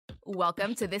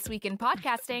Welcome to This Week in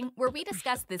Podcasting, where we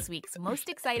discuss this week's most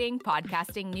exciting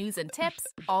podcasting news and tips,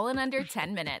 all in under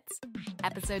 10 minutes.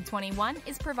 Episode 21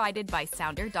 is provided by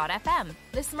Sounder.fm,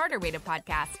 the smarter way to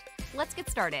podcast. Let's get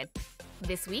started.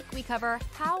 This week, we cover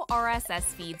how RSS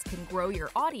feeds can grow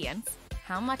your audience,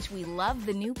 how much we love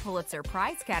the new Pulitzer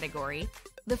Prize category,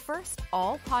 the first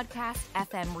all-podcast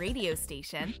FM radio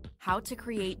station, how to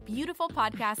create beautiful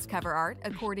podcast cover art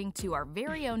according to our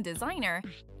very own designer,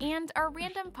 and our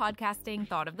random podcasting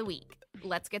thought of the week.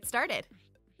 Let's get started.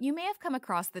 You may have come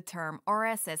across the term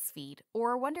RSS feed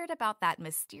or wondered about that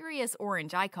mysterious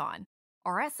orange icon.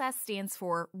 RSS stands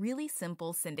for Really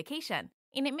Simple Syndication,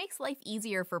 and it makes life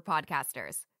easier for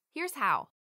podcasters. Here's how.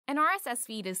 An RSS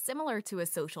feed is similar to a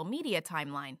social media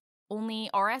timeline. Only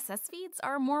RSS feeds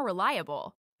are more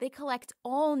reliable. They collect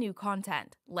all new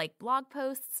content, like blog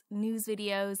posts, news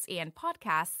videos, and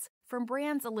podcasts from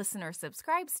brands a listener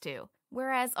subscribes to.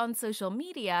 Whereas on social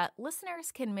media,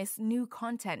 listeners can miss new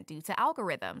content due to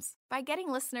algorithms. By getting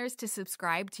listeners to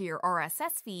subscribe to your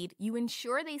RSS feed, you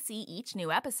ensure they see each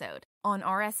new episode. On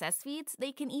RSS feeds,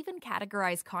 they can even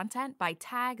categorize content by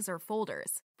tags or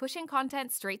folders. Pushing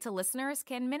content straight to listeners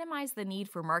can minimize the need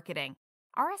for marketing.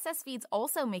 RSS feeds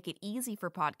also make it easy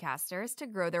for podcasters to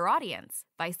grow their audience.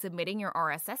 By submitting your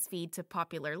RSS feed to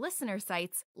popular listener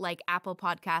sites like Apple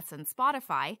Podcasts and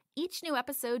Spotify, each new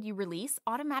episode you release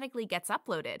automatically gets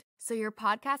uploaded, so your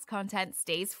podcast content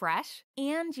stays fresh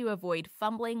and you avoid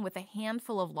fumbling with a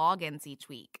handful of logins each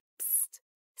week. Psst!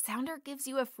 Sounder gives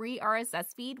you a free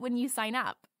RSS feed when you sign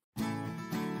up.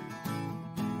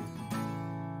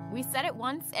 We said it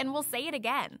once and we'll say it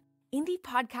again. Indie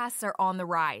podcasts are on the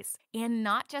rise, and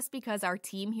not just because our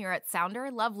team here at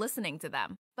Sounder love listening to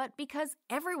them, but because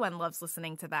everyone loves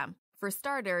listening to them. For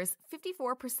starters,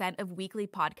 54% of weekly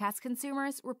podcast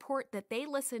consumers report that they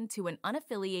listened to an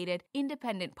unaffiliated,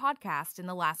 independent podcast in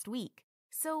the last week.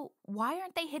 So why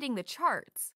aren't they hitting the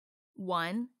charts?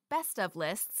 1, best of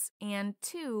lists, and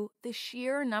 2, the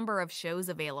sheer number of shows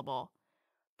available.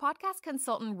 Podcast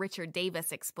consultant Richard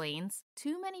Davis explains,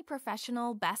 too many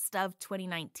professional best of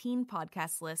 2019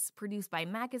 podcast lists produced by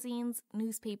magazines,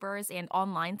 newspapers, and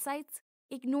online sites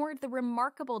ignored the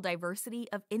remarkable diversity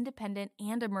of independent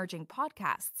and emerging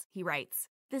podcasts, he writes.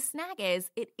 The snag is,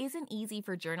 it isn't easy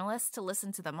for journalists to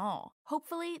listen to them all.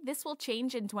 Hopefully, this will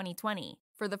change in 2020.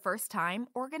 For the first time,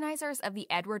 organizers of the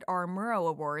Edward R. Murrow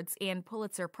Awards and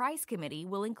Pulitzer Prize Committee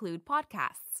will include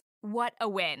podcasts. What a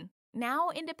win! Now,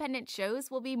 independent shows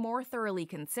will be more thoroughly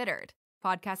considered.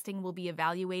 Podcasting will be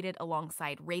evaluated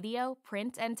alongside radio,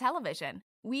 print, and television.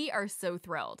 We are so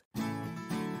thrilled.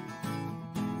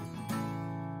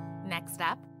 Next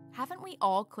up, haven't we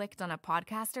all clicked on a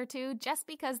podcast or two just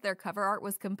because their cover art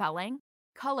was compelling?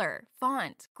 Color,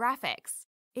 font, graphics.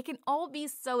 It can all be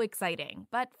so exciting,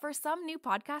 but for some new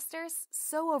podcasters,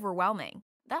 so overwhelming.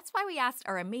 That's why we asked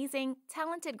our amazing,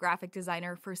 talented graphic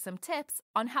designer for some tips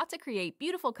on how to create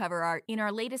beautiful cover art in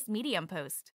our latest Medium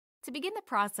post. To begin the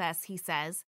process, he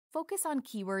says, focus on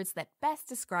keywords that best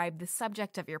describe the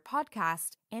subject of your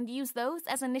podcast and use those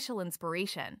as initial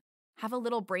inspiration. Have a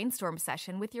little brainstorm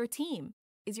session with your team.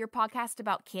 Is your podcast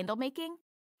about candle making?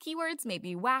 Keywords may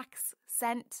be wax,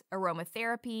 scent,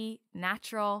 aromatherapy,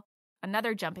 natural.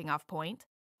 Another jumping off point,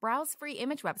 browse free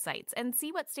image websites and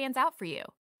see what stands out for you.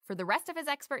 For the rest of his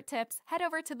expert tips, head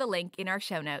over to the link in our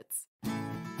show notes.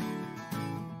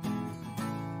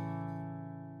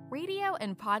 Radio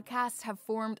and podcasts have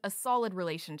formed a solid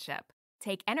relationship.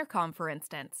 Take Entercom, for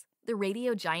instance. The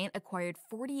radio giant acquired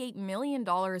 $48 million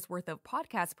worth of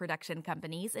podcast production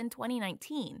companies in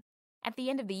 2019. At the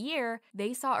end of the year,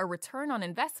 they saw a return on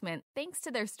investment thanks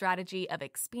to their strategy of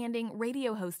expanding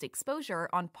radio host exposure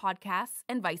on podcasts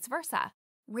and vice versa.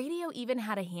 Radio even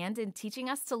had a hand in teaching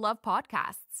us to love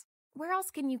podcasts. Where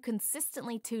else can you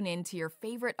consistently tune in to your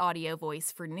favorite audio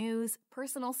voice for news,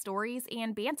 personal stories,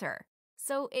 and banter?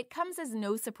 So it comes as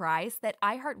no surprise that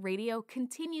iHeartRadio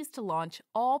continues to launch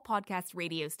all podcast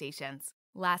radio stations.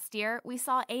 Last year, we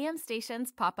saw AM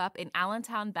stations pop up in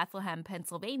Allentown, Bethlehem,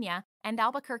 Pennsylvania, and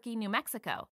Albuquerque, New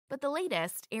Mexico. But the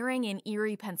latest, airing in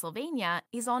Erie, Pennsylvania,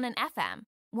 is on an FM,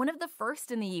 one of the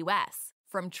first in the U.S.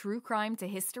 From true crime to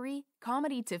history,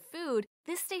 comedy to food,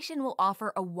 this station will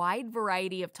offer a wide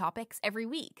variety of topics every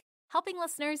week, helping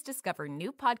listeners discover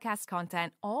new podcast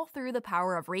content all through the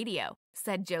power of radio,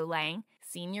 said Joe Lang,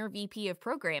 Senior VP of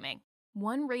Programming.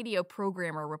 One radio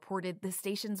programmer reported the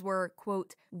stations were,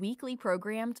 quote, weekly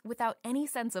programmed without any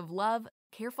sense of love,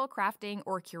 careful crafting,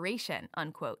 or curation,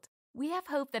 unquote. We have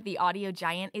hope that the audio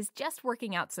giant is just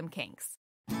working out some kinks.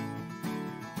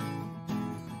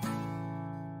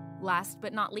 Last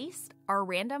but not least, our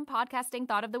random podcasting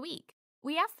thought of the week.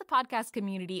 We asked the podcast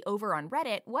community over on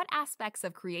Reddit what aspects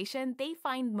of creation they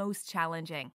find most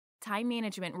challenging. Time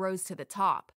management rose to the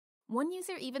top. One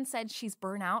user even said she's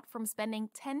burnt out from spending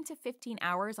 10 to 15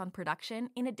 hours on production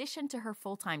in addition to her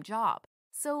full-time job.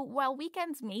 So while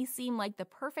weekends may seem like the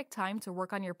perfect time to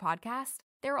work on your podcast,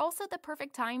 they're also the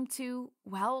perfect time to,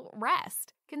 well,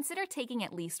 rest. Consider taking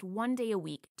at least one day a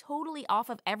week totally off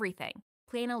of everything.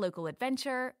 Plan a local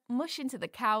adventure, mush into the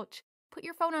couch, put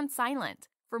your phone on silent.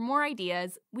 For more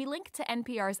ideas, we link to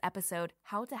NPR's episode,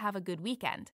 How to Have a Good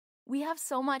Weekend. We have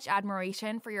so much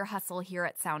admiration for your hustle here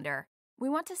at Sounder. We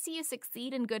want to see you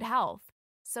succeed in good health.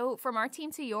 So from our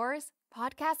team to yours,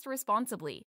 podcast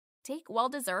responsibly. Take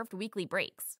well-deserved weekly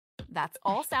breaks. That's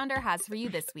all Sounder has for you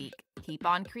this week. Keep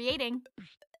on creating.